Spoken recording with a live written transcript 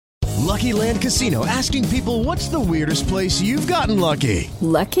Lucky Land Casino, asking people, what's the weirdest place you've gotten lucky?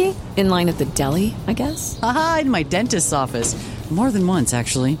 Lucky? In line at the deli, I guess? Aha, in my dentist's office. More than once,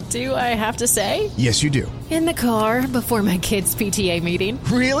 actually. Do I have to say? Yes, you do. In the car before my kids' PTA meeting.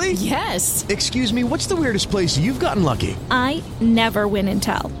 Really? Yes. Excuse me, what's the weirdest place you've gotten lucky? I never win and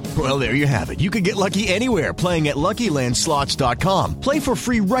tell. Well, there you have it. You can get lucky anywhere, playing at LuckyLandSlots.com. Play for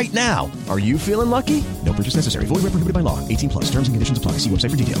free right now. Are you feeling lucky? No purchase necessary. Void where prohibited by law. 18+. Terms and conditions apply. See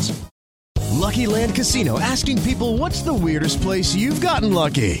website for details. Lucky Land Casino, asking people, what's the weirdest place you've gotten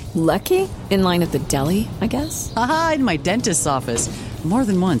lucky? Lucky? In line at the deli, I guess? Aha, in my dentist's office. More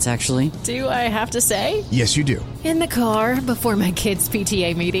than once, actually. Do I have to say? Yes, you do. In the car before my kids'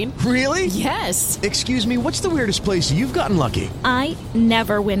 PTA meeting. Really? Yes. Excuse me, what's the weirdest place you've gotten lucky? I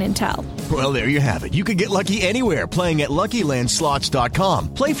never win and tell. Well, there you have it. You can get lucky anywhere, playing at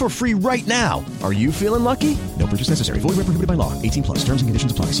LuckyLandSlots.com. Play for free right now. Are you feeling lucky? No purchase necessary. Void where prohibited by law. 18+. Terms and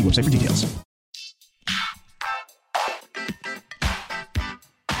conditions apply. See website for details.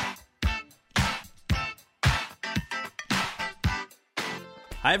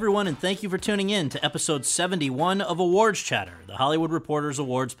 Hi, everyone, and thank you for tuning in to episode 71 of Awards Chatter, the Hollywood Reporters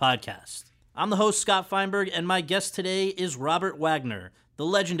Awards podcast. I'm the host, Scott Feinberg, and my guest today is Robert Wagner, the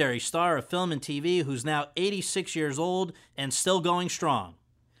legendary star of film and TV who's now 86 years old and still going strong.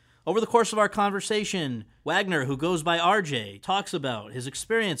 Over the course of our conversation, Wagner, who goes by RJ, talks about his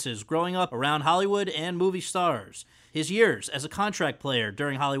experiences growing up around Hollywood and movie stars, his years as a contract player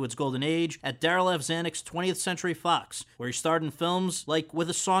during Hollywood's golden age at Darryl F. Zanuck's 20th Century Fox, where he starred in films like With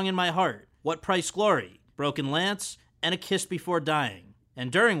a Song in My Heart, What Price Glory, Broken Lance, and A Kiss Before Dying,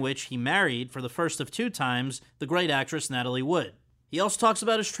 and during which he married, for the first of two times, the great actress Natalie Wood. He also talks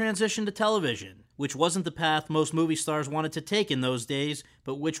about his transition to television, which wasn't the path most movie stars wanted to take in those days,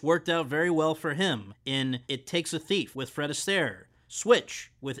 but which worked out very well for him in It Takes a Thief with Fred Astaire,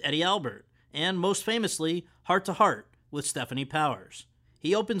 Switch with Eddie Albert, and most famously, Heart to Heart with Stephanie Powers.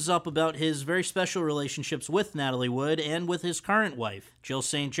 He opens up about his very special relationships with Natalie Wood and with his current wife, Jill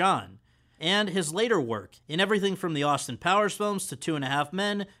St. John, and his later work in everything from the Austin Powers films to Two and a Half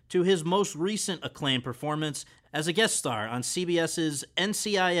Men to his most recent acclaimed performance as a guest star on CBS's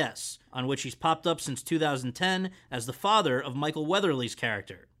NCIS, on which he's popped up since 2010 as the father of Michael Weatherly's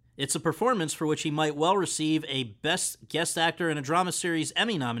character. It's a performance for which he might well receive a Best Guest Actor in a Drama Series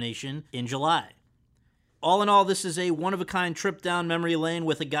Emmy nomination in July. All in all, this is a one-of-a-kind trip down memory lane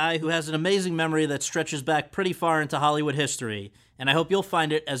with a guy who has an amazing memory that stretches back pretty far into Hollywood history, and I hope you'll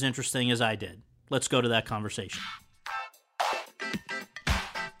find it as interesting as I did. Let's go to that conversation.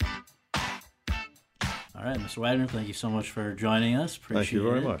 All right, Mr. Wagner, thank you so much for joining us. Appreciate it. Thank you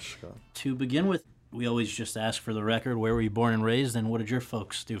very much, Scott. To begin with, we always just ask for the record, where were you born and raised, and what did your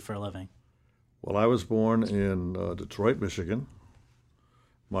folks do for a living? Well, I was born in Detroit, Michigan.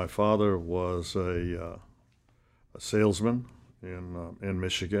 My father was a salesman in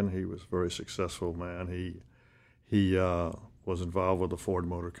Michigan. He was a very successful man. He was involved with the Ford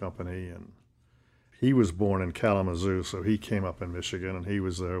Motor Company, and he was born in Kalamazoo, so he came up in Michigan, and he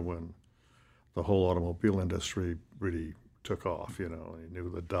was there when the whole automobile industry really took off. You know, he knew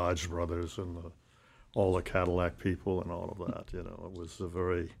the Dodge brothers and all the Cadillac people and all of that. You know, it was a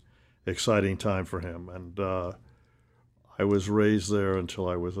very exciting time for him, and I was raised there until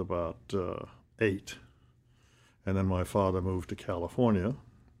I was about 8. And then my father moved to California,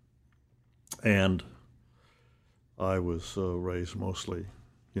 and I was raised mostly,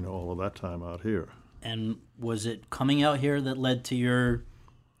 you know, all of that time out here. And was it coming out here that led to your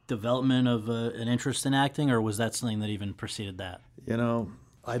development of an interest in acting, or was that something that even preceded that? You know,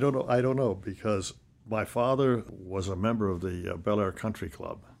 I don't know, because my father was a member of the Bel Air Country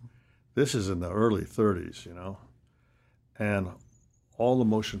Club. This is in the early 30s, you know, and all the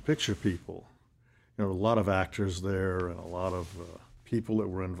motion picture people, you know, a lot of actors there and a lot of people that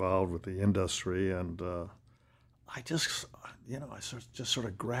were involved with the industry, and I just, you know, just sort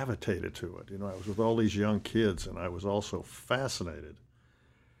of gravitated to it. You know, I was with all these young kids, and I was also fascinated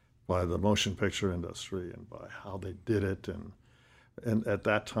by the motion picture industry and by how they did it. And at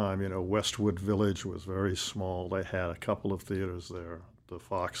that time, you know, Westwood Village was very small. They had a couple of theaters there, the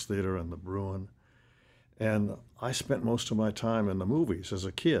Fox Theater and the Bruin. And I spent most of my time in the movies as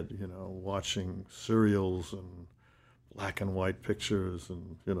a kid, you know, watching serials and black and white pictures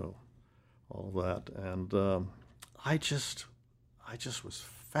and, you know, all that. And I just was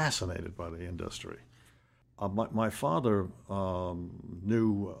fascinated by the industry. My father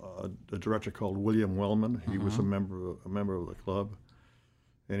knew a director called William Wellman. He was a member of the club.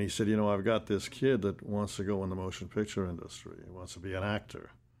 And he said, you know, I've got this kid that wants to go in the motion picture industry. He wants to be an actor.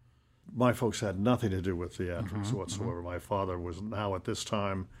 My folks had nothing to do with theatrics whatsoever. My father was now at this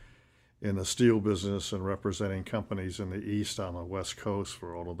time in the steel business and representing companies in the East on the West Coast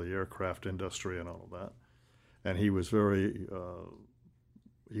for all of the aircraft industry and all of that. And he was very,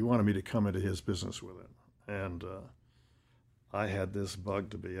 he wanted me to come into his business with him. And I had this bug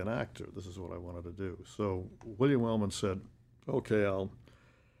to be an actor. This is what I wanted to do. So William Wellman said, okay,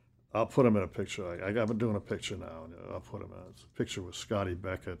 I'll put him in a picture. I've been doing a picture now, and I'll put him in. It's a picture with Scotty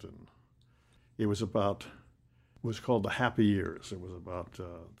Beckett, and it was called The Happy Years. It was about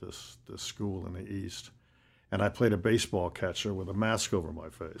this school in the East. And I played a baseball catcher with a mask over my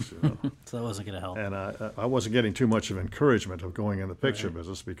face. You know? So that wasn't going to help. And I wasn't getting too much of encouragement of going in the picture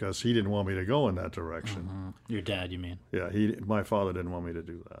business because he didn't want me to go in that direction. Mm-hmm. Your dad, you mean? Yeah, my father didn't want me to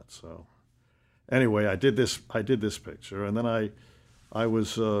do that. So anyway, I did this picture, and then I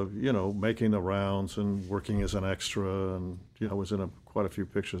was making the rounds and working as an extra, and I was in quite a few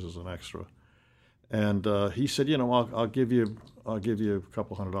pictures as an extra. And he said, I'll give you a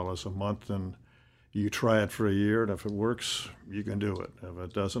couple $100 a month, and you try it for a year, and if it works, you can do it. If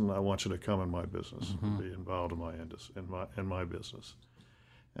it doesn't, I want you to come in my business, and be involved in my business.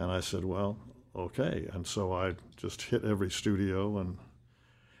 And I said, well, okay. And so I just hit every studio and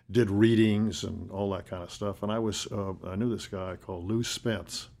did readings and all that kind of stuff. And I knew this guy called Lou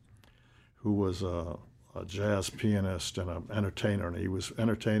Spence, who was a jazz pianist and an entertainer, and he was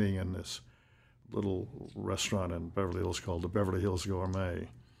entertaining in this little restaurant in Beverly Hills called the Beverly Hills Gourmet.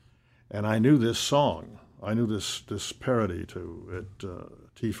 And I knew this song. I knew this parody to it,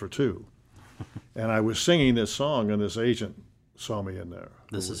 T for Two. And I was singing this song, and this agent saw me in there.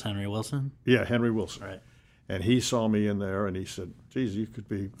 This is Henry Wilson? Yeah, Henry Wilson. Right. And he saw me in there, and he said, geez, you could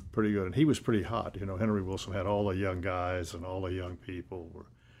be pretty good. And he was pretty hot. Henry Wilson had all the young guys, and all the young people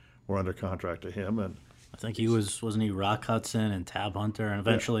were under contract to him. And I think he wasn't he Rock Hudson and Tab Hunter, and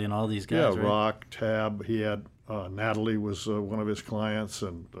eventually and all these guys, yeah, right? Rock, Tab. He had Natalie was one of his clients,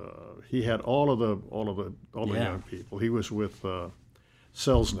 and he had all the young people. He was with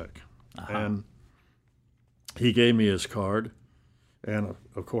Selznick, and he gave me his card, and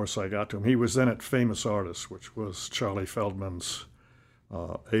of course I got to him. He was then at Famous Artists, which was Charlie Feldman's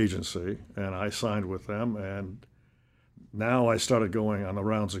agency, and I signed with them. And now I started going on the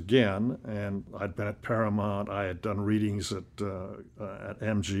rounds again, and I'd been at Paramount. I had done readings at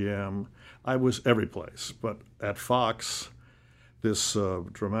MGM. I was every place. But at Fox, this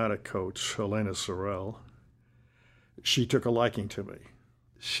dramatic coach, Helena Sorrell, she took a liking to me.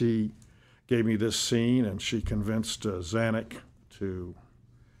 She gave me this scene, and she convinced Zanuck to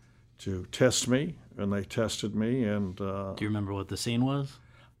test me, and they tested me. And do you remember what the scene was?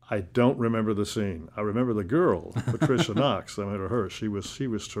 I don't remember the scene. I remember the girl, Patricia Knox. I remember her. She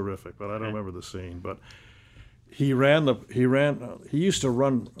was terrific, but I don't remember the scene. But he used to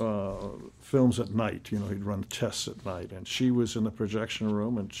run films at night. He'd run tests at night, and she was in the projection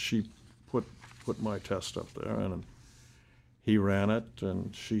room, and she put my test up there, and he ran it,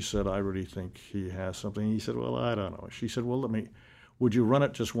 and she said, I really think he has something. He said, well, I don't know. She said, well, would you run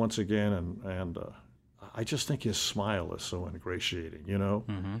it just once again? And I just think his smile is so ingratiating,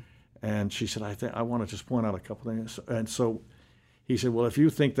 Mm-hmm. And she said, I want to just point out a couple things. And so he said, well, if you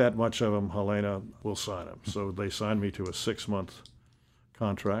think that much of him, Helena, we'll sign him. So they signed me to a 6-month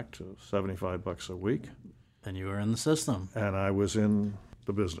contract, $75 a week. And you were in the system. And I was in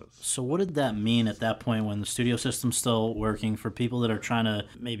the business. So what did that mean at that point when the studio system's still working for people that are trying to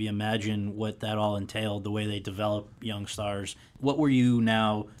maybe imagine what that all entailed, the way they develop young stars? What were you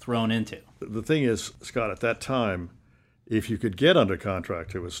now thrown into? The thing is, Scott, at that time, if you could get under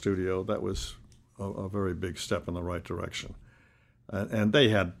contract to a studio, that was a very big step in the right direction. And they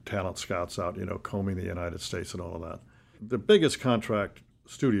had talent scouts out, combing the United States and all of that. The biggest contract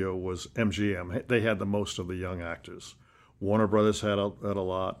studio was MGM. They had the most of the young actors. Warner Brothers had a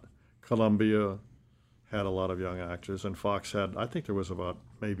lot. Columbia had a lot of young actors. And Fox had, I think there was about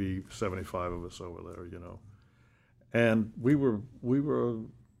maybe 75 of us over there, And we were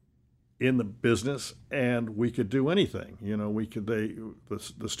in the business, and we could do anything.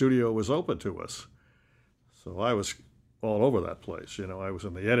 The studio was open to us. So I was all over that place. I was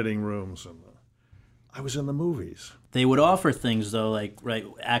in the editing rooms, and I was in the movies. They would offer things, though, like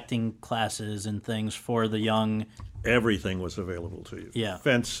acting classes and things for the young. Everything was available to you. Yeah.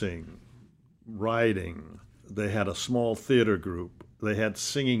 Fencing, riding. They had a small theater group. They had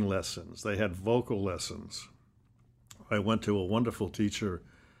singing lessons. They had vocal lessons. I went to a wonderful teacher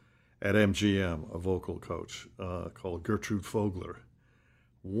at MGM, a vocal coach called Gertrude Fogler.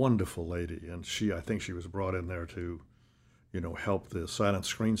 Wonderful lady. And I think she was brought in there to, help the silent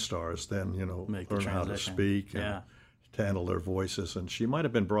screen stars then, learn how to speak and to handle their voices. And she might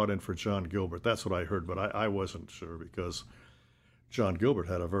have been brought in for John Gilbert. That's what I heard, but I wasn't sure because John Gilbert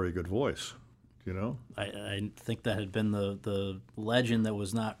had a very good voice, you know? I think that had been the legend that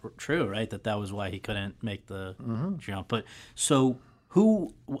was not true, right? That was why he couldn't make the jump. But so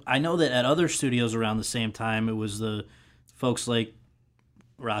I know that at other studios around the same time, it was the folks like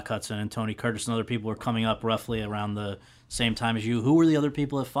Rock Hudson and Tony Curtis and other people were coming up roughly around the same time as you. Who were the other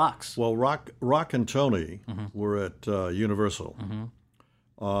people at Fox? Well, Rock and Tony were at Universal.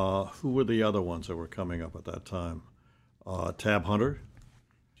 Who were the other ones that were coming up at that time? Tab Hunter.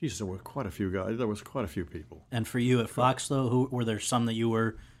 Geez, there were quite a few guys. There was quite a few people. And for you at Fox, though, were there some that you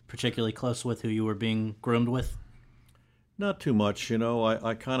were particularly close with, who you were being groomed with? Not too much, you know.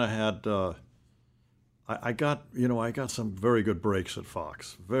 I kind of had. I got some very good breaks at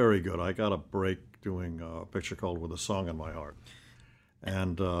Fox. Very good. I got a break doing a picture called "With a Song in My Heart,"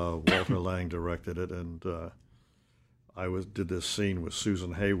 and Walter Lang directed it, and I did this scene with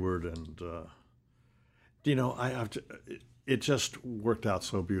Susan Hayward, and it just worked out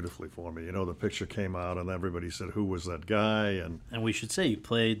so beautifully for me. You know, the picture came out, and everybody said, "Who was that guy?" And we should say you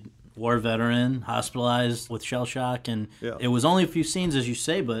played war veteran, hospitalized with shell shock, and Yeah. it was only a few scenes, as you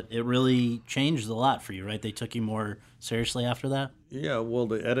say, but it really changed a lot for you, right? They took you more seriously after that? Yeah, well,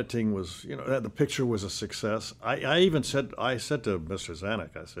 the editing was, the picture was a success. I said to Mr.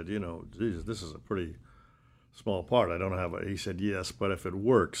 Zanuck, I said, geez, this is a pretty small part. I don't have a. He said, yes, but if it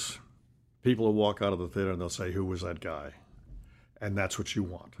works, people will walk out of the theater and they'll say, who was that guy? And that's what you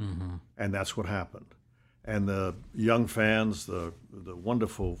want. And that's what happened. And the young fans, the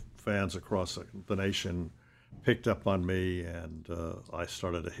wonderful fans across the nation picked up on me, and I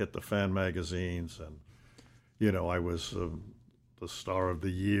started to hit the fan magazines, and, I was the star of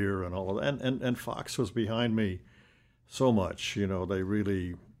the year and all of that. And Fox was behind me so much, they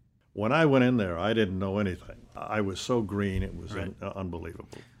really, when I went in there, I didn't know anything. I was so green, it was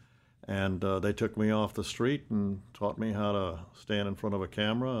unbelievable. And they took me off the street and taught me how to stand in front of a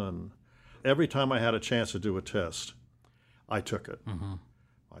camera, and every time I had a chance to do a test, I took it.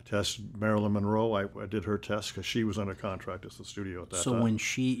 I tested Marilyn Monroe. I did her test because she was under contract at the studio at that time. So when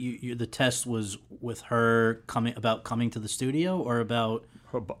the test was with her coming to the studio, or about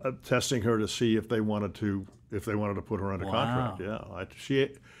testing her to see if they wanted to put her under contract. Yeah,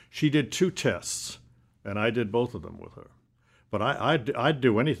 she did 2 tests, and I did both of them with her. But I'd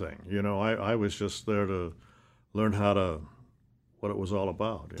do anything. I was just there to learn what it was all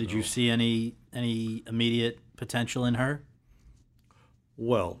about. Did you see any immediate potential in her?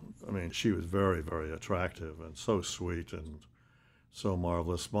 Well, I mean, she was very, very attractive and so sweet and so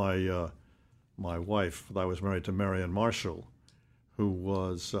marvelous. My wife, I was married to Marion Marshall, who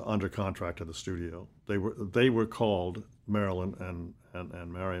was under contract at the studio. They were called, Marilyn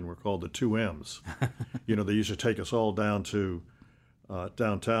and Marion were called the 2 M's. They used to take us all down to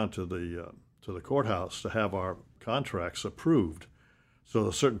downtown to the courthouse to have our contracts approved. So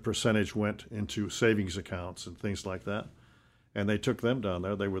a certain percentage went into savings accounts and things like that. And they took them down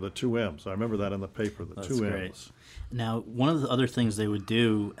there. They were the 2 M's. I remember that in the paper, the 2 M's. Now, one of the other things they would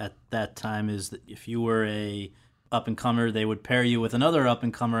do at that time is that if you were a up-and-comer, they would pair you with another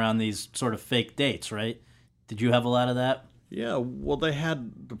up-and-comer on these sort of fake dates, right? Did you have a lot of that? Yeah, well, they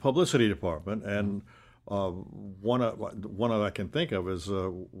had the publicity department, and one I can think of is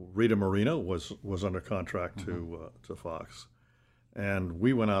Rita Moreno was under contract to Fox. And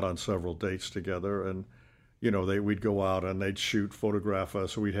we went out on several dates together, and we'd go out and they'd photograph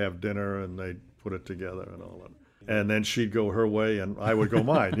us. We'd have dinner and they'd put it together and all that. And then she'd go her way and I would go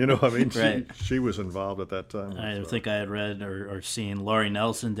mine. Right. She was involved at that time. I think I had read or seen Laurie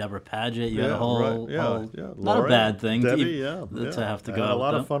Nelson, Deborah Paget. You had a whole not Laurie, a bad thing Debbie, to have to go. I had out a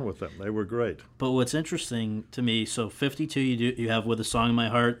lot with of fun with them. They were great. But what's interesting to me, so 52 you have With a Song in My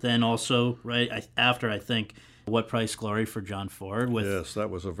Heart, then also after I think What Price Glory for John Ford. Yes, that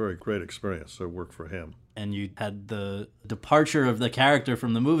was a very great experience to work for him. And you had the departure of the character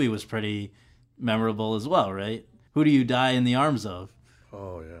from the movie was pretty memorable as well, right? Who do you die in the arms of?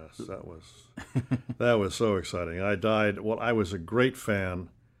 Oh, yes, that was so exciting. I was a great fan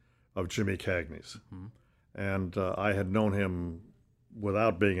of Jimmy Cagney's. And I had known him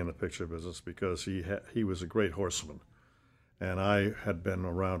without being in the picture business because he was a great horseman. And I had been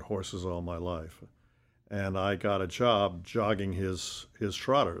around horses all my life. And I got a job jogging his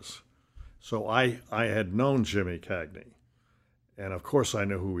trotters. So I had known Jimmy Cagney. And of course I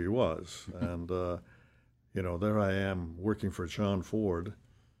knew who he was. And, there I am working for John Ford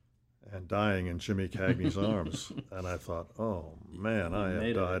and dying in Jimmy Cagney's arms. And I thought, oh, man, I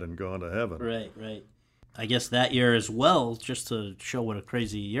have died and gone to heaven. Right. I guess that year as well, just to show what a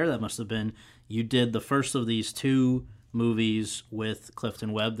crazy year that must have been, you did the first of these 2 movies with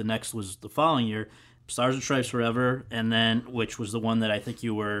Clifton Webb. The next was the following year. Stars and Stripes Forever, and then which was the one that I think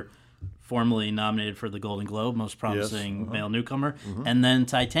you were formally nominated for the Golden Globe, Most Promising Male Newcomer, and then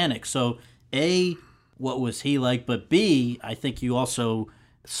Titanic. So, A, what was he like? But B, I think you also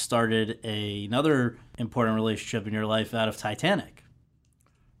started another important relationship in your life out of Titanic.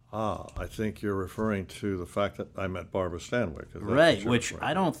 I think you're referring to the fact that I met Barbara Stanwyck. Right, which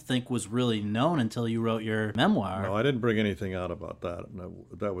I don't think was really known until you wrote your memoir. No, I didn't bring anything out about that.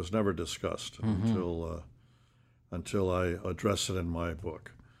 That was never discussed until I addressed it in my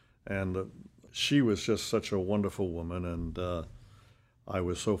book. And she was just such a wonderful woman, and I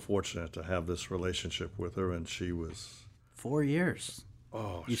was so fortunate to have this relationship with her, and she was... 4 years.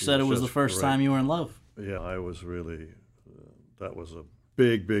 Oh, you said it was the first time you were in love. Yeah, I was really... that was a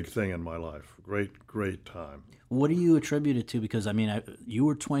big thing in my life. Great time. What do you attribute it to? Because, I mean, you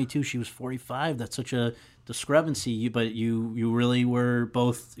were 22, she was 45. That's such a discrepancy, but you really were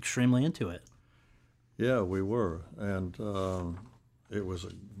both extremely into it. Yeah, we were. And it was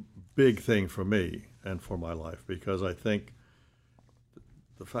a big thing for me and for my life, because I think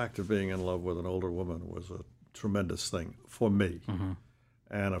the fact of being in love with an older woman was a tremendous thing for me.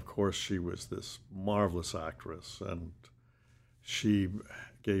 And, of course, she was this marvelous actress, and she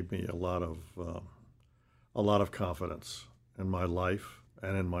gave me a lot of confidence in my life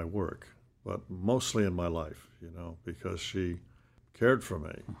and in my work, but mostly in my life, because she cared for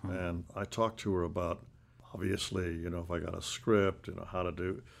me. And I talked to her about, obviously, if I got a script, how to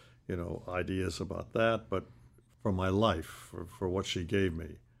do, ideas about that, but for my life, for what she gave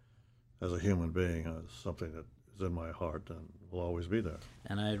me as a human being, something that is in my heart and will always be there.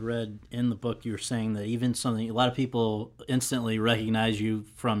 And I read in the book you were saying that even something, a lot of people instantly recognize you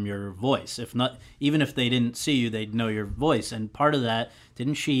from your voice. If not, even if they didn't see you, they'd know your voice. And part of that,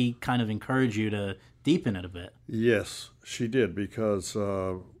 didn't she kind of encourage you to deepen it a bit? Yes, she did, because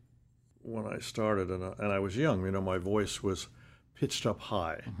when I started, and I was young, my voice was pitched up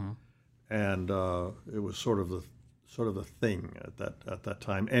high, and it was sort of the thing at that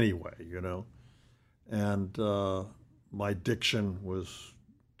time anyway, and my diction was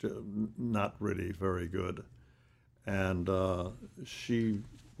not really very good, and she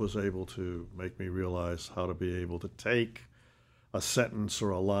was able to make me realize how to be able to take a sentence or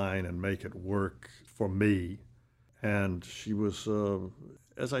a line and make it work for me. And she was,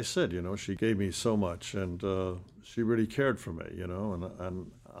 as I said, she gave me so much, and she really cared for me,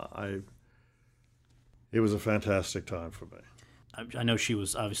 and it was a fantastic time for me. I know she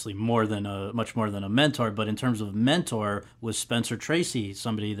was obviously much more than a mentor, but in terms of mentor, was Spencer Tracy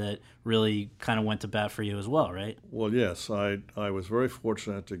somebody that really kind of went to bat for you as well, right? Well, yes. I was very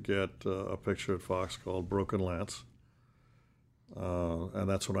fortunate to get a picture at Fox called Broken Lance, and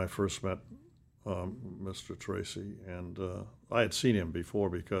that's when I first met Mr. Tracy. And I had seen him before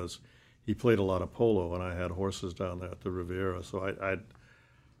because he played a lot of polo, and I had horses down there at the Riviera. So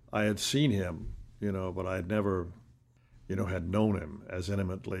I had seen him, but I had never... had known him as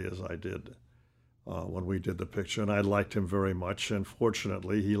intimately as I did when we did the picture, and I liked him very much, and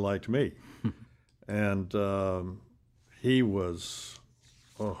fortunately, he liked me. And he was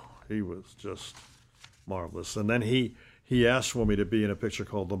just marvelous. And then he asked for me to be in a picture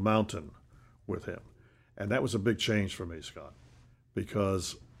called The Mountain with him, and that was a big change for me, Scott,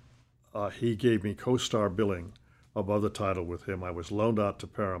 because he gave me co-star billing above the title with him. I was loaned out to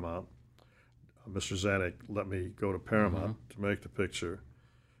Paramount. Mr. Zanuck let me go to Paramount to make the picture.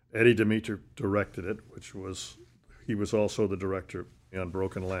 Eddie Demeter directed it, he was also the director on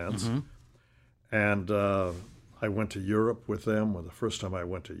Broken Lance. And I went to Europe with them. The first time I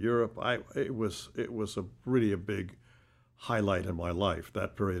went to Europe, it was really a big highlight in my life,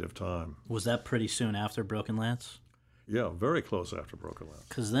 that period of time. Was that pretty soon after Broken Lance? Yeah, very close after Broken Lance.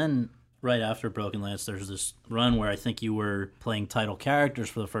 Because then... right after Broken Lance, there's this run where I think you were playing title characters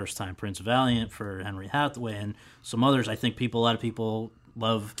for the first time, Prince Valiant for Henry Hathaway and some others. I think a lot of people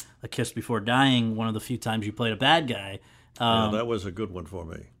love A Kiss Before Dying, one of the few times you played a bad guy. Yeah, that was a good one for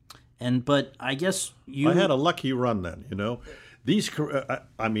me. But I guess I had a lucky run then, These,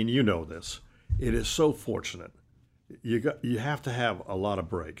 I mean, this. It is so fortunate. You have to have a lot of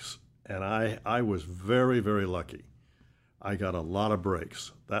breaks, and I was very, very lucky. I got a lot of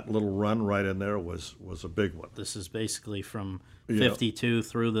breaks. That little run right in there was a big one. This is basically from 52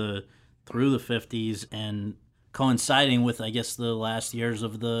 through the 50s, and coinciding with, I guess, the last years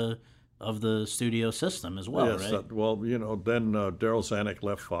of the studio system as well, yes, right? Then Daryl Zanuck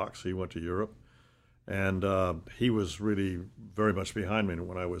left Fox. He went to Europe, and he was really very much behind me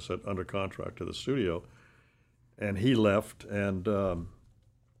when I was under contract to the studio. And he left, and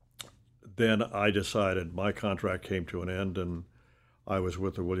then I decided my contract came to an end, and I was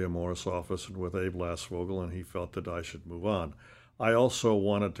with the William Morris office and with Abe Lassvogel, and he felt that I should move on. I also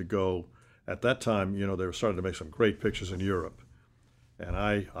wanted to go, at that time, they were starting to make some great pictures in Europe. And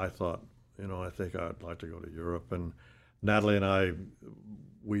I thought, I think I'd like to go to Europe. And Natalie and I,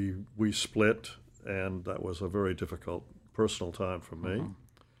 we split, and that was a very difficult personal time for me.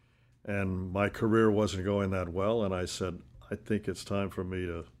 And my career wasn't going that well, and I said, I think it's time for me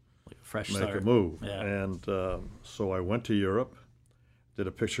to make a move. Yeah. And so I went to Europe, did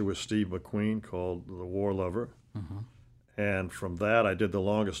a picture with Steve McQueen called The War Lover. And from that, I did The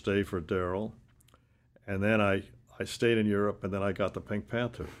Longest Day for Daryl. And then I stayed in Europe, and then I got the Pink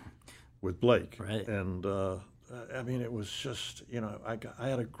Panther with Blake. Right. And it was just, I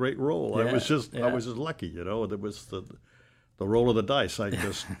had a great role. Yeah, I was just lucky, There was the roll of the dice. I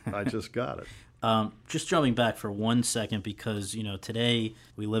just got it. Just jumping back for 1 second, because today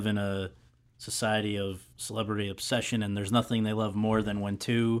we live in a society of celebrity obsession, and there's nothing they love more than when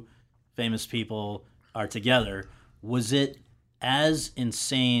two famous people are together. Was it as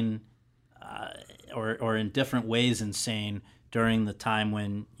insane, or in different ways insane, during the time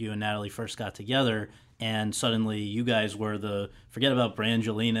when you and Natalie first got together, and suddenly you guys were forget about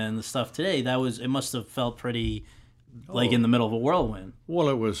Brangelina and the stuff today? It must have felt pretty like in the middle of a whirlwind. Well,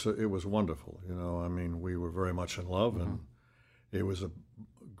 it was wonderful. We were very much in love, and it was a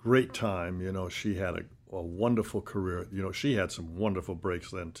great time. She had a wonderful career. She had some wonderful breaks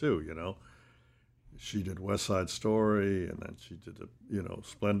then too. She did West Side Story, and then she did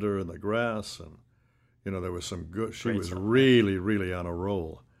Splendor in the Grass, and there was some good. She was really, really on a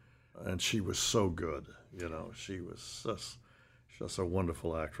roll, and she was so good. She was just a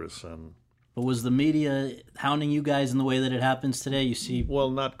wonderful actress. And but was the media hounding you guys in the way that it happens today? You see, well,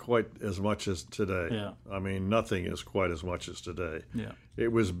 not quite as much as today. Yeah. Nothing is quite as much as today. Yeah.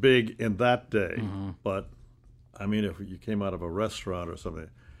 It was big in that day, but if you came out of a restaurant or something.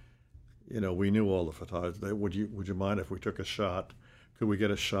 We knew all the photographers. Would you mind if we took a shot? Could we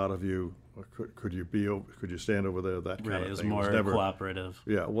get a shot of you? Or could you stand over there? That kind of thing. It was more cooperative.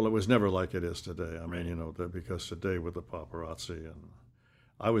 Yeah. Well, it was never like it is today. Because today with the paparazzi, and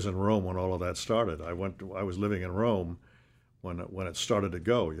I was in Rome when all of that started. I was living in Rome when it started to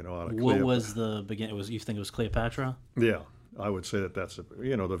go. Out of what was the beginning? You think it was Cleopatra? Yeah, I would say that's it.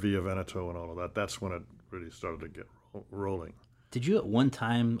 The Via Veneto and all of that. That's when it really started to get rolling. Did you at one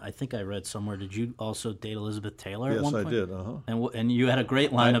time, I think I read somewhere, did you also date Elizabeth Taylor at one point? Yes, I did. And you had a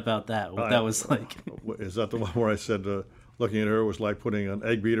great line about that. What that was like. Is that the one where I said looking at her was like putting an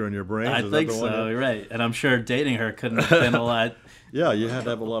egg beater in your brain? I think so, you're right. And I'm sure dating her couldn't have been a lot. Yeah, you had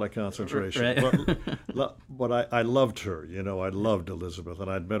to have a lot of concentration. Right. But I loved her. I loved Elizabeth,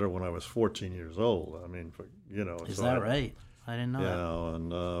 and I'd met her when I was 14 years old. Is that right? I didn't know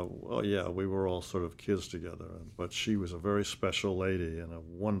that. Yeah, and we were all sort of kids together. But she was a very special lady and a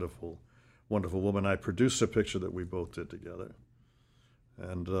wonderful, wonderful woman. I produced a picture that we both did together,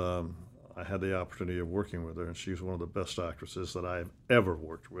 and I had the opportunity of working with her, and she's one of the best actresses that I've ever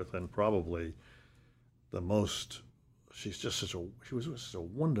worked with, and probably the most. She was just such a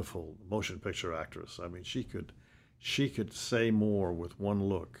wonderful motion picture actress. She could say more with one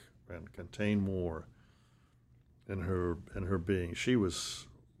look and contain more in her being. She was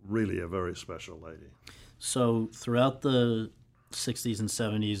really a very special lady. So throughout the 60s and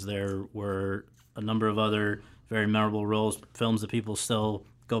 70s, there were a number of other very memorable films that people still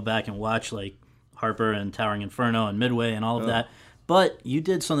go back and watch, like Harper and Towering Inferno and Midway and all of that. But you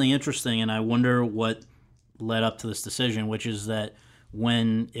did something interesting, and I wonder what led up to this decision, which is that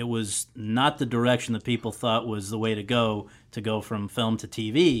when it was not the direction that people thought was the way to go from film to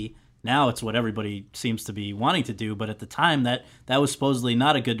TV, now it's what everybody seems to be wanting to do, but at the time that was supposedly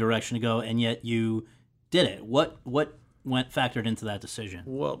not a good direction to go, and yet you did it. What factored into that decision?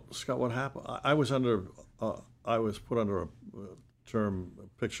 Well, Scott, what happened? I was put under a term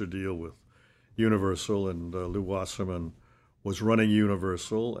picture deal with Universal, and Lou Wasserman was running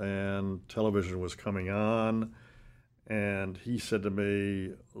Universal, and television was coming on, and he said to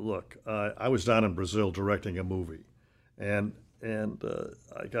me, "Look, I was down in Brazil directing a movie, and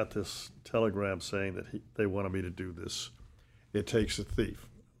I got this telegram saying that they wanted me to do this It Takes a Thief,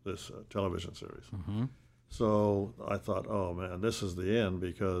 this television series." So I thought, oh man, this is the end,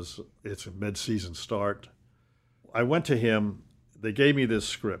 because it's a mid-season start. I went to him. They gave me this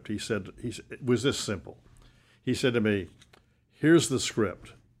script. He said, it was this simple. He said to me, "Here's the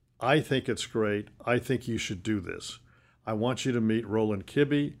script. I think it's great. I think you should do this. I want you to meet Roland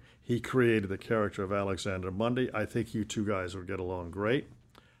Kibbe. He created the character of Alexander Mundy. I think you two guys would get along great."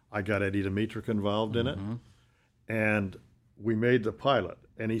 I got Eddie Dimitrik involved in it, and we made the pilot.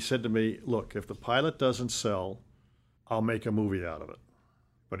 And he said to me, "Look, if the pilot doesn't sell, I'll make a movie out of it.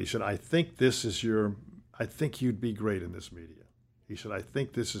 But he said, I think you'd be great in this media. He said, I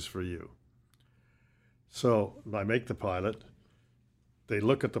think this is for you. So I make the pilot. They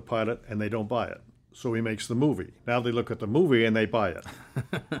look at the pilot and they don't buy it. So he makes the movie. Now they look at the movie and they buy it.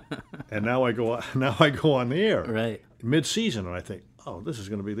 And now I go on the air. Right. Mid-season, and I think, oh, this is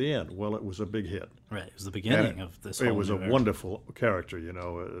going to be the end. Well, it was a big hit. Right. It was the beginning of this whole It was a universe. wonderful character, you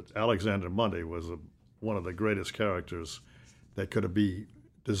know. Alexander Mundy was one of the greatest characters that could be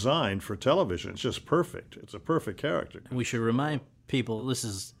designed for television. It's just perfect. It's a perfect character. We should remind people this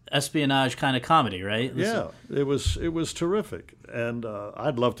is espionage kind of comedy, right? It was terrific, and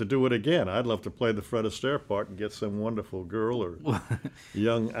I'd love to do it again. I'd love to play the Fred Astaire part and get some wonderful girl or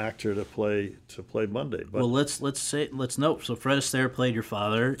young actor to play Monday. But, well, let's note. So Fred Astaire played your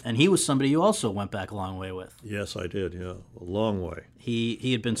father, and he was somebody you also went back a long way with. yes, I did. Yeah, a long way.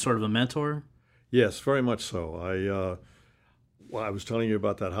 He had been sort of a mentor. Yes, very much so. I was telling you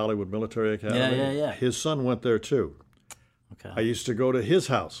about that Hollywood Military Academy. Yeah. His son went there too. Okay. I used to go to his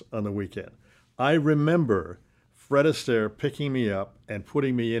house on the weekend. I remember Fred Astaire picking me up and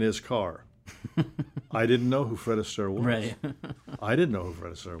putting me in his car. I didn't know who Fred Astaire was. Right. I didn't know who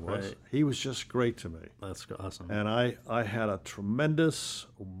Fred Astaire was. Right. He was just great to me. That's awesome. And I had a tremendous,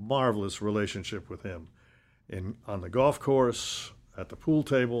 marvelous relationship with him on the golf course, at the pool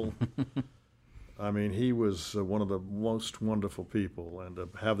table. I mean, he was one of the most wonderful people, and to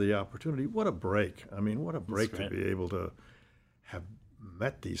have the opportunity, what a break. I mean, what a break to be able to have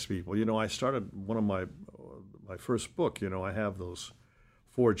met these people. You know, I started one of my first book, you know, I have those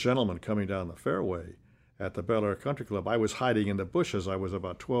 4 gentlemen coming down the fairway at the Bel Air Country Club. I was hiding in the bushes. I was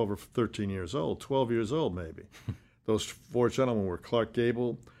about 12 or 13 years old, 12 years old maybe. Those 4 gentlemen were Clark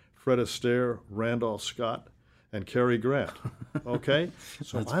Gable, Fred Astaire, Randolph Scott, and Cary Grant. Okay?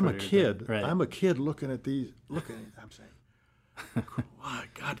 So I'm a kid. Right. I'm a kid looking at I'm saying, oh,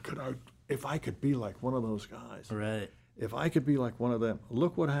 God, if I could be like one of those guys. Right. If I could be like one of them,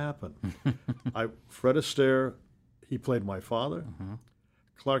 look what happened. Fred Astaire, he played my father.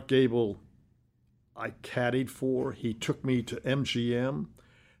 Clark Gable, I caddied for. He took me to MGM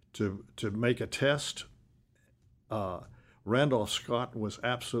to make a test. Randolph Scott was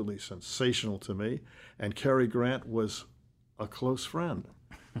absolutely sensational to me, and Cary Grant was a close friend.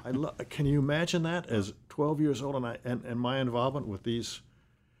 Can you imagine that as 12 years old, and my involvement with these?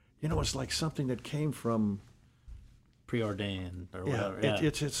 You know, it's like something that came from Preordained or whatever. Yeah.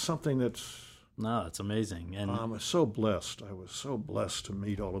 It's something that's. No, it's amazing. And I was so blessed. I was so blessed to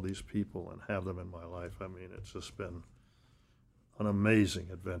meet all of these people and have them in my life. I mean, it's just been an amazing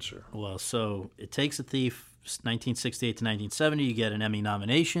adventure. well, so It Takes a Thief, 1968 to 1970. You get an Emmy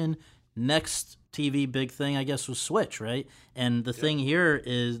nomination. Next TV big thing, I guess, was Switch, right? And the thing here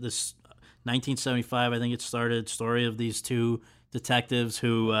is this 1975, I think it started, story of these 2 detectives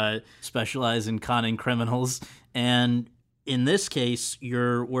who specialize in conning criminals. And in this case,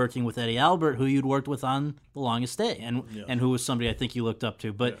 you're working with Eddie Albert, who you'd worked with on The Longest Day, and who was somebody I think you looked up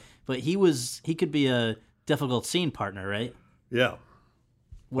to. But he could be a difficult scene partner, right? Yeah.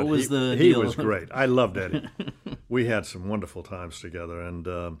 What But was the he deal? was great. I loved Eddie. We had some wonderful times together,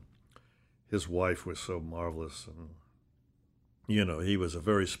 and his wife was so marvelous. And, you know, he was a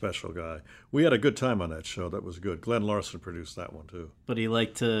very special guy. We had a good time on that show. That was good. Glenn Larson produced that one, too. But he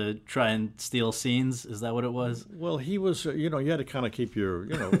liked to try and steal scenes? Is that what it was? Well, he was, you know, you had to kind of keep your,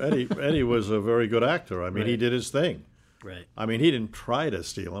 you know, Eddie was a very good actor. I mean, he did his thing. Right. I mean, he didn't try to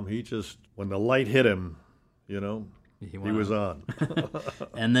steal him. He just, when the light hit him, you know, he was on.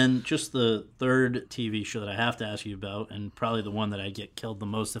 And then just the third TV show that I have to ask you about, and probably the one that I'd get killed the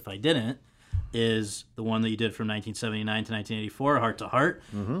most if I didn't, is the one that you did from 1979 to 1984, Heart to Heart.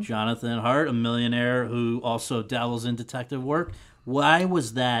 Jonathan Hart, a millionaire who also dabbles in detective work. Why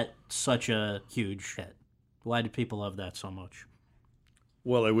was that such a huge hit? Why did people love that so much?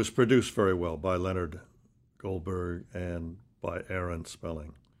 Well, it was produced very well by Leonard Goldberg and by Aaron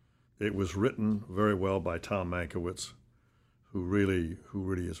Spelling. It was written very well by Tom Mankiewicz, who really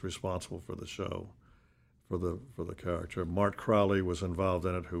is responsible for the show, for the character. Mart Crowley was involved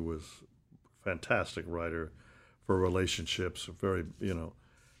in it, who was a fantastic writer for relationships. Very, you know,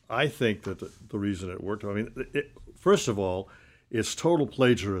 I think that the reason it worked. I mean, first of all, it's total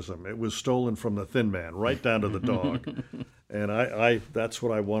plagiarism. It was stolen from The Thin Man, right down to the dog. And I that's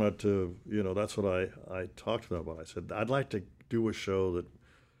what I wanted to, you know, that's what I talked to them about. I said, I'd like to do a show that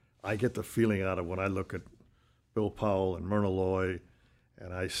I get the feeling out of when I look at Bill Powell and Myrna Loy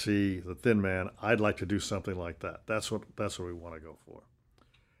and I see The Thin Man. I'd like to do something like that. That's what we want to go for.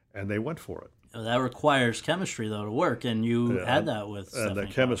 And they went for it. That requires chemistry, though, to work, and you had that with Stephanie. And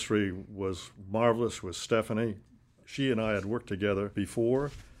the chemistry was marvelous with Stephanie. She and I had worked together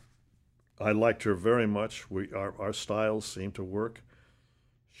before. I liked her very much. Our styles seemed to work.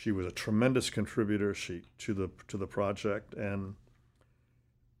 She was a tremendous contributor to the project, and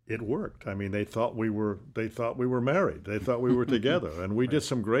it worked. I mean, they thought we were married. They thought we were together, and we did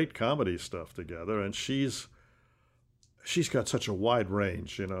some great comedy stuff together. And she's got such a wide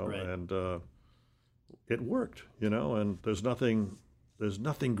range, and it worked, And there's nothing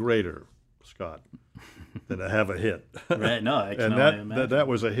greater, Scott, than to have a hit. Right? No, I can and only imagine. that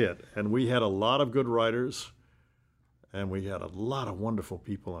was a hit, and we had a lot of good writers, and we had a lot of wonderful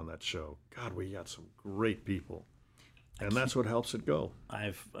people on that show. God, we had some great people. And that's what helps it go.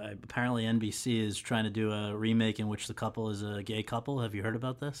 Apparently NBC is trying to do a remake in which the couple is a gay couple. Have you heard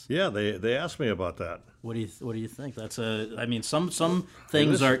about this? Yeah, they asked me about that. What do you think? Some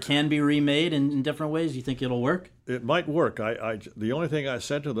things can be remade in different ways. You think it'll work? It might work. The only thing I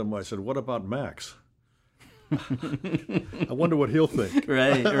said to them, I said, "What about Max?" I wonder what he'll think.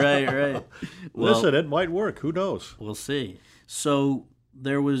 Right. Well, listen, it might work. Who knows? We'll see. So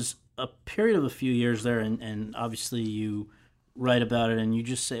there was a period of a few years there, and obviously you write about it, and you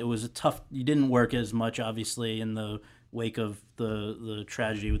just say it was you didn't work as much, obviously, in the wake of the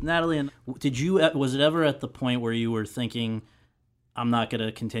tragedy with Natalie. And was it ever at the point where you were thinking, I'm not going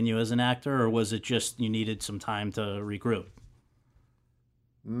to continue as an actor, or was it just you needed some time to regroup?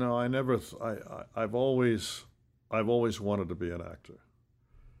 No, I never. I've always wanted to be an actor,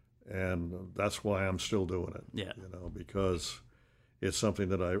 and that's why I'm still doing it. Yeah, because it's something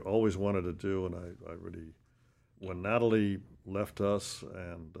that I always wanted to do, and I really, when Natalie left us,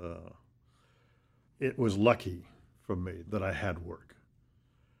 and it was lucky for me that I had work,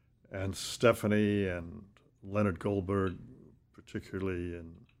 and Stephanie and Leonard Goldberg, particularly,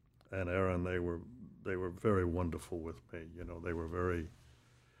 and Aaron, they were very wonderful with me. They were very.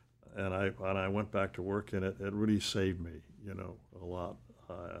 And I went back to work, and it really saved me, a lot.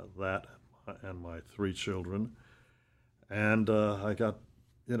 That and my 3 children, and I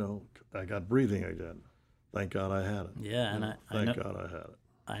got breathing again. Thank God I had it. Yeah, thank God I had it.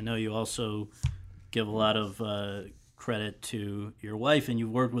 I know you also give a lot of credit to your wife, and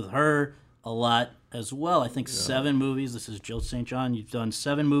you've worked with her a lot as well. I think 7 movies. This is Jill St. John. You've done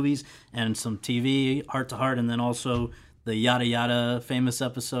 7 movies and some TV, Heart to Heart, and then also the Yada Yada famous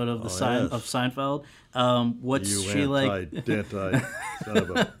episode of of Seinfeld. What's she like? Son of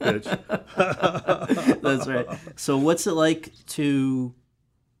a bitch. That's right. So what's it like to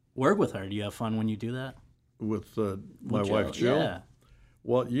work with her? Do you have fun when you do that? With my wife, Jill? Yeah.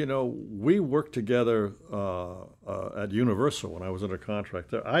 Well, we worked together at Universal when I was under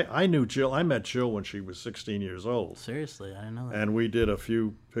contract there. I knew Jill. I met Jill when she was 16 years old. Seriously, I didn't know that. And we did a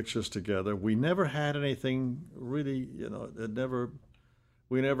few pictures together. We never had anything really,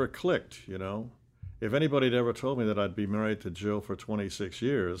 we never clicked, If anybody had ever told me that I'd be married to Jill for 26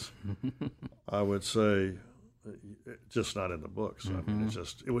 years, I would say, just not in the books. I mean,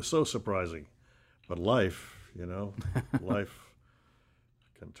 it was so surprising. But life, life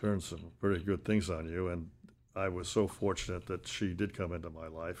can turn some pretty good things on you, and I was so fortunate that she did come into my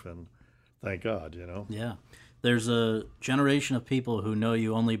life, and thank God, Yeah. There's a generation of people who know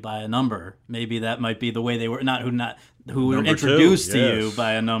you only by a number. Maybe that might be the way they were, who were introduced to you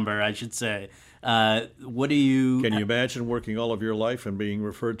by a number, I should say. What do you... Can you imagine working all of your life and being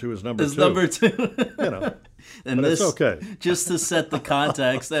referred to as number 2? As number 2. And this, it's okay. Just to set the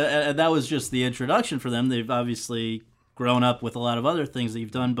context, and that was just the introduction for them. They've obviously grown up with a lot of other things that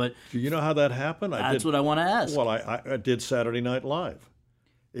you've done, but... Do you know how that happened? That's what I want to ask. Well, I did Saturday Night Live.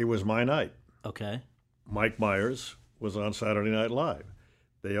 It was my night. Okay. Mike Myers was on Saturday Night Live.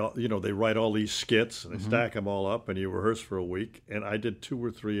 They all, they write all these skits and they stack them all up, and you rehearse for a week. And I did 2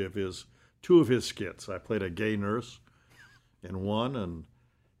 or 3 of his skits. I played a gay nurse in one, and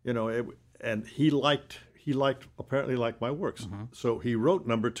and he apparently liked my works. So he wrote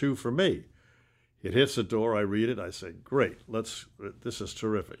number 2 for me. It hits the door. I read it. I say, "Great, this is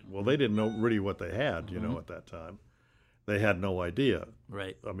terrific." Well, they didn't know really what they had, at that time. They had no idea.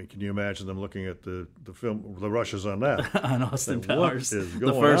 Right. I mean, can you imagine them looking at the film, the rushes on that? On Austin Powers. What is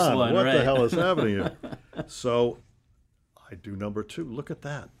going the first on? one, what right. the hell is happening here? So I do number 2. Look at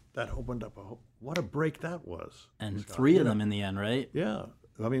that. That opened up what a break that was. And Scott. 3 of them in the end, right? Yeah.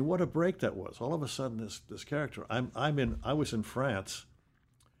 I mean, what a break that was. All of a sudden, this character. I was in France.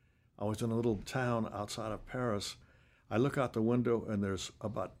 I was in a little town outside of Paris. I look out the window, and there's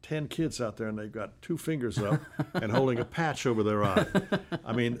about 10 kids out there, and they've got 2 fingers up and holding a patch over their eye.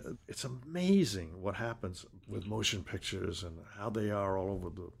 I mean, it's amazing what happens with motion pictures and how they are all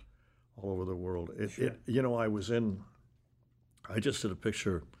over the world. I just did a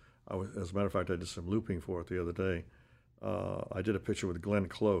picture. As a matter of fact, I did some looping for it the other day. I did a picture with Glenn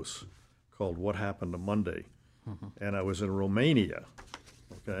Close called "What Happened to Monday," and I was in Romania,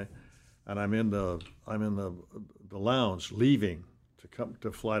 okay, and I'm in the lounge leaving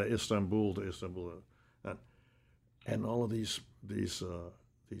to fly to Istanbul and all of these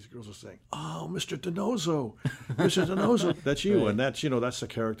girls are saying, "Oh, Mr. Donoso, Mr. Donoso, that's you," and that's the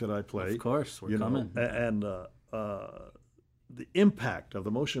character that I play. Of course, we're coming. And the impact of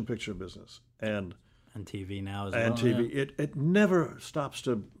the motion picture business and TV now as well. And TV, it never stops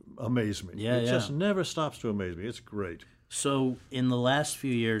to amaze me. Yeah, it just never stops to amaze me. It's great. So in the last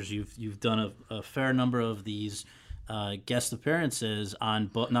few years, you've done a fair number of these guest appearances on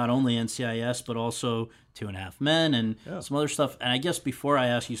not only NCIS but also 2.5 Men and some other stuff. And I guess before I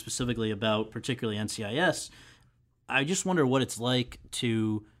ask you specifically about particularly NCIS, I just wonder what it's like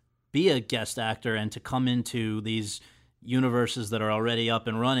to be a guest actor and to come into these universes that are already up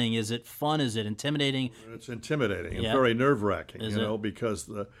and running. Is it fun? Is it intimidating? It's intimidating and very nerve-wracking, because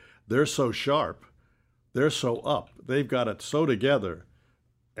they're so sharp, they're so up, they've got it so together.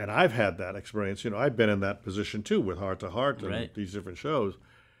 And I've had that experience. I've been in that position too with Heart to Heart and these different shows.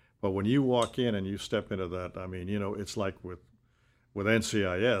 But when you walk in and you step into that, I mean, it's like with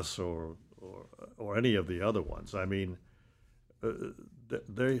NCIS or any of the other ones. I mean,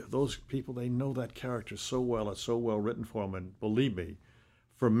 those people, they know that character so well. It's so well written for them. And believe me,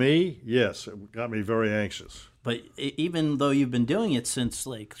 for me, yes, it got me very anxious. But even though you've been doing it since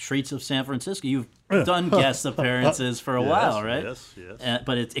like Streets of San Francisco, you've done guest appearances for a while, right? Yes.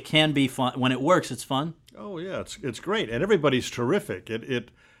 But it can be fun when it works. It's fun. Oh yeah, it's great, and everybody's terrific.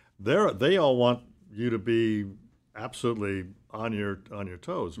 They all want you to be absolutely on your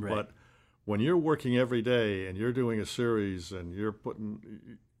toes. Right. But when you're working every day and you're doing a series and you're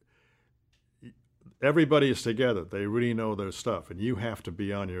everybody is together. They really know their stuff, and you have to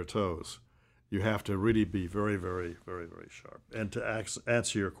be on your toes. You have to really be very, very, very, very sharp. And to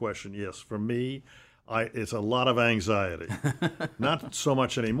answer your question, yes, for me, it's a lot of anxiety. Not so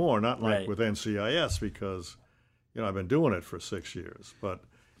much anymore, not like with NCIS, because I've been doing it for 6 years,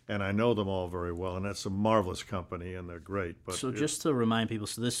 and I know them all very well, and that's a marvelous company, and they're great. But so just to remind people,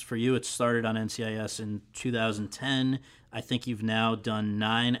 so this for you, it started on NCIS in 2010. I think you've now done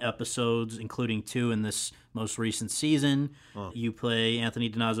 9 episodes, including 2 in this most recent season. You play Anthony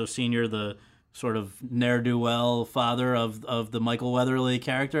DiNozzo Sr., the sort of ne'er-do-well father of the Michael Weatherly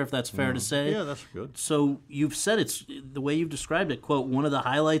character, if that's fair to say. Yeah, that's good. So you've said it's, the way you've described it, quote, one of the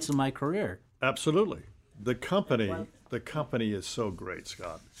highlights of my career. Absolutely. The company is so great,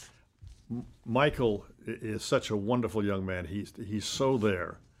 Scott. Michael is such a wonderful young man. He's so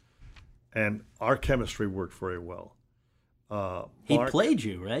there, and our chemistry worked very well. He played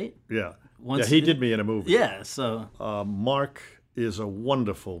you, right? Yeah. He did me in a movie. Yeah, so... Mark is a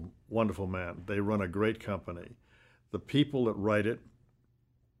wonderful, wonderful man. They run a great company. The people that write it,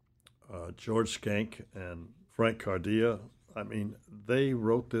 George Schenck and Frank Cardia, I mean, they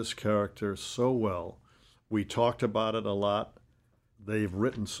wrote this character so well. We talked about it a lot. They've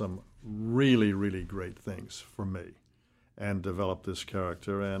written some really, really great things for me and developed this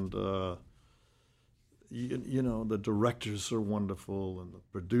character. And, the directors are wonderful and the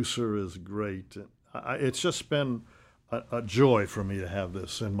producer is great. It's just been a joy for me to have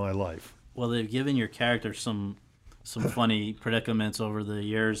this in my life. Well, they've given your character some funny predicaments over the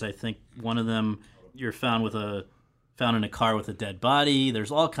years. I think one of them, you're found in a car with a dead body.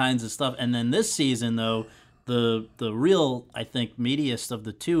 There's all kinds of stuff. And then this season, though, the real, I think, meatiest of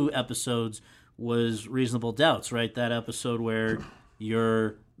the 2 episodes was Reasonable Doubts, right? That episode where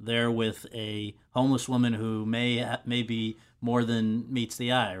you're there with a homeless woman who may be more than meets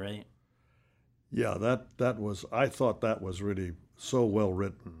the eye, right? Yeah, I thought that was really so well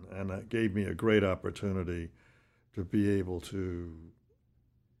written, and it gave me a great opportunity to be able to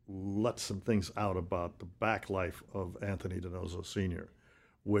let some things out about the back life of Anthony DiNozzo Sr.,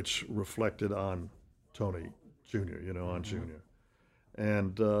 which reflected on Tony Jr., on Jr.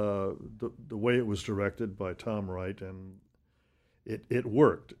 And the way it was directed by Tom Wright, and it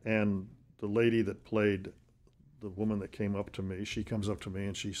worked. And the lady that played the woman that came up to me, she comes up to me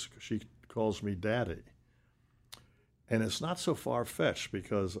and she calls me Daddy. And it's not so far-fetched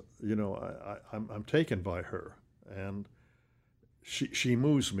because, I'm taken by her. And she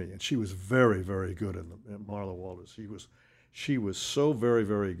moves me, and she was very, very good in Marla Walters. She was so very,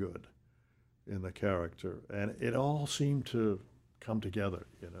 very good in the character, and it all seemed to come together,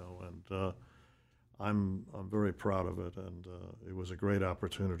 and I'm very proud of it, and it was a great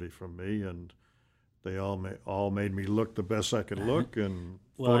opportunity for me, and They all made me look the best I could look and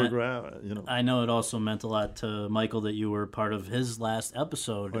photograph. I know it also meant a lot to Michael that you were part of his last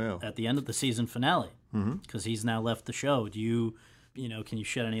episode at the end of the season finale, because he's now left the show. Do you, can you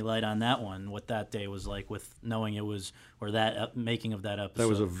shed any light on that one? What that day was like with knowing it was, or that making of that episode? That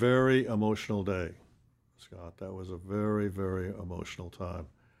was a very emotional day, Scott. That was a very, very emotional time,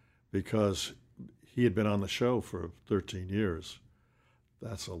 because he had been on the show for 13 years.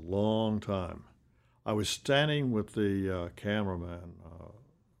 That's a long time. I was standing with the cameraman,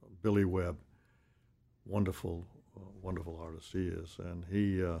 Billy Webb, wonderful artist he is, and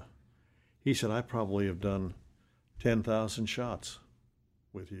he said, I probably have done 10,000 shots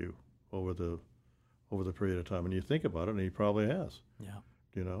with you over the period of time. And you think about it, and he probably has. Yeah.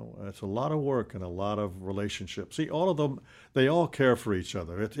 It's a lot of work and a lot of relationships. See, all of them, they all care for each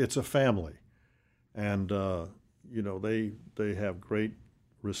other. It's a family. And, they have great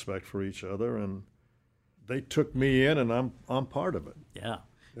respect for each other, and they took me in, and I'm part of it. Yeah.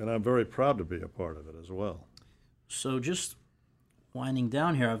 And I'm very proud to be a part of it as well. So just winding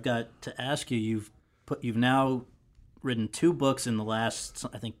down here, I've got to ask you, you've now written 2 books in the last,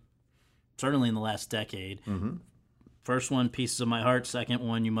 I think, certainly in the last decade. Mm-hmm. First one, Pieces of My Heart. Second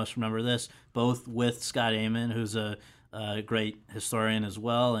one, You Must Remember This, both with Scott Amon, who's a great historian as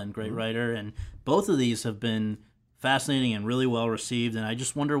well and great writer. And both of these have been fascinating and really well received. And I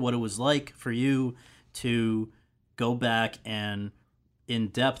just wonder what it was like for you to go back and in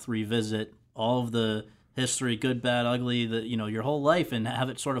depth revisit all of the history, good, bad, ugly, your whole life, and have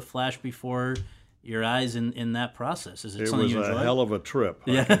it sort of flash before your eyes in that process. Is it something you enjoy? It was a hell of a trip,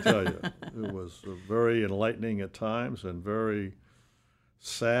 I can tell you. It was very enlightening at times and very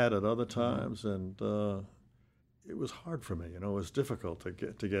sad at other times, and it was hard for me. It was difficult to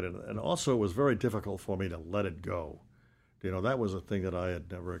get in, and also it was very difficult for me to let it go. That was a thing that I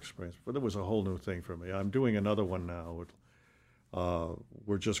had never experienced, but it was a whole new thing for me. I'm doing another one now.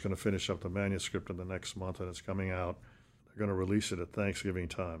 We're just going to finish up the manuscript in the next month, and it's coming out. They're going to release it at Thanksgiving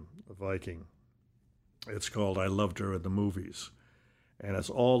time, The Viking. It's called I Loved Her in the Movies, and it's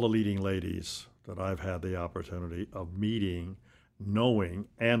all the leading ladies that I've had the opportunity of meeting, knowing,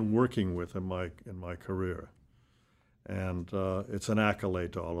 and working with in my career. And it's an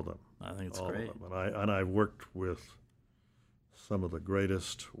accolade to all of them. I think it's all great. Of them. And I've worked with some of the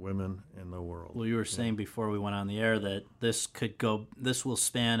greatest women in the world. Well, you were saying before we went on the air that this will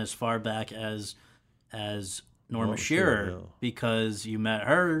span as far back as Norma Shearer, because you met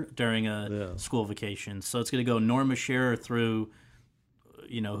her during a school vacation. So it's going to go Norma Shearer through,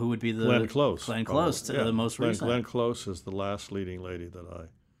 who would be the Glenn Close. Glenn Close, the most recent. Glenn Close is the last leading lady that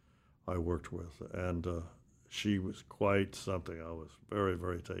I worked with, and she was quite something. I was very,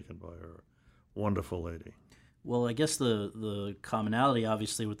 very taken by her. Wonderful lady. Well, I guess the commonality,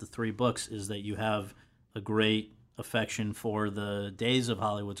 obviously, with the 3 books is that you have a great affection for the days of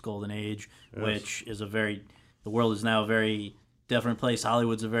Hollywood's golden age, which is the world is now a very different place.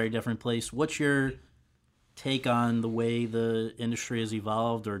 Hollywood's a very different place. What's your take on the way the industry has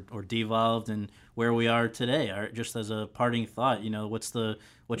evolved or devolved and where we are today? Just as a parting thought, what's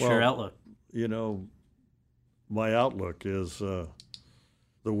your outlook? My outlook is the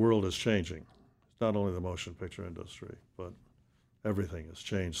world is changing. It's not only the motion picture industry, but everything has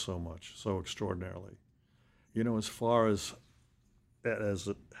changed so much, so extraordinarily. As far as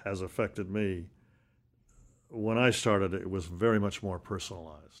it has affected me, when I started, it was very much more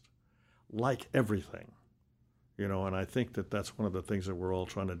personalized, like everything, and I think that that's one of the things that we're all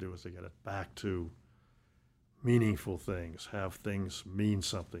trying to do is to get it back to meaningful things, have things mean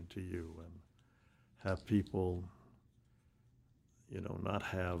something to you, and have people, not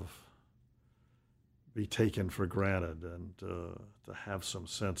be taken for granted, and to have some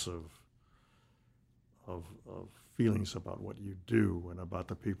sense of feelings about what you do and about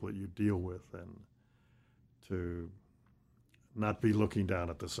the people that you deal with, and to not be looking down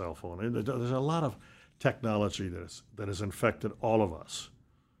at the cell phone. And there's a lot of technology that has infected all of us,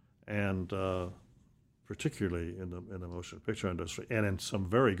 and particularly in the motion picture industry, and in some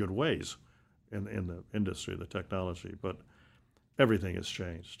very good ways in the industry, the technology. But everything has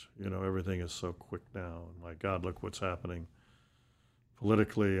changed. Everything is so quick now. And my God, look what's happening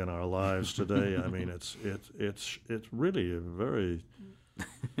politically in our lives today. I mean, it's really a very,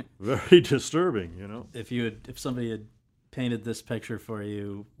 very disturbing. If somebody had painted this picture for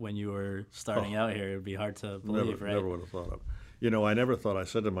you when you were starting out here, it would be hard to believe, right? Never would have thought of. I never thought. I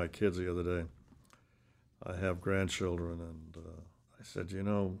said to my kids the other day, I have grandchildren, and I said,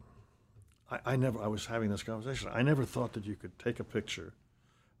 I was having this conversation. I never thought that you could take a picture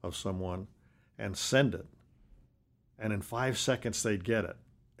of someone and send it, and in 5 seconds they'd get it,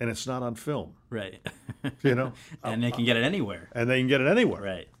 and it's not on film. Right. You know? And they can get it anywhere. And they can get it anywhere.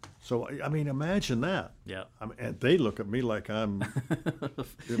 Right. So, I mean, imagine that. Yeah. And they look at me like I'm,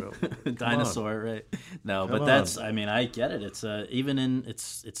 dinosaur, right? No, but that's, I mean, I get it. It's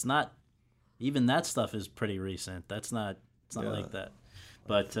it's not, even that stuff is pretty recent. It's not like that.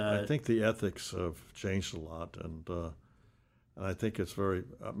 But I think the ethics have changed a lot, and I think it's very.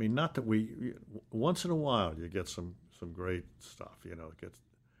 I mean, not that once in a while you get some great stuff.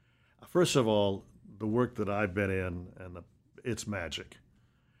 First of all, the work that I've been in, and it's magic.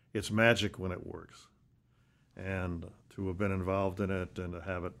 It's magic when it works, and to have been involved in it and to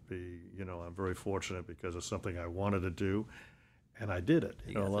have it be, I'm very fortunate because it's something I wanted to do, and I did it.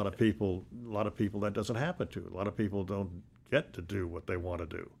 A lot of people that doesn't happen to. A lot of people don't get to do what they want to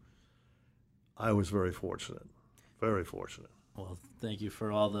do. I was very fortunate, very fortunate. Well, thank you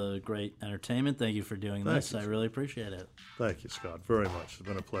for all the great entertainment. Thank you for doing this. I really appreciate it. Thank you, Scott, very much. It's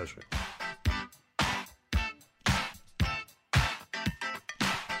been a pleasure.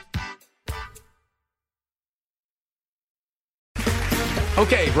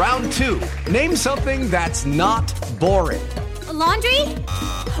 Okay, round 2. Name something that's not boring. A laundry?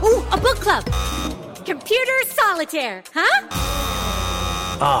 Ooh, a book club. Computer solitaire,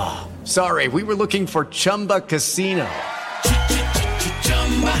 huh? Sorry, we were looking for Chumba Casino.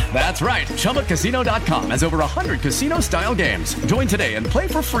 That's right. ChumbaCasino.com has over 100 casino-style games. Join today and play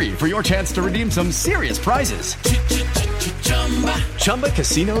for free for your chance to redeem some serious prizes.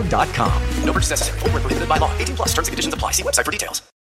 ChumbaCasino.com. No purchase necessary. Void where prohibited by law. 18+ terms and conditions apply. See website for details.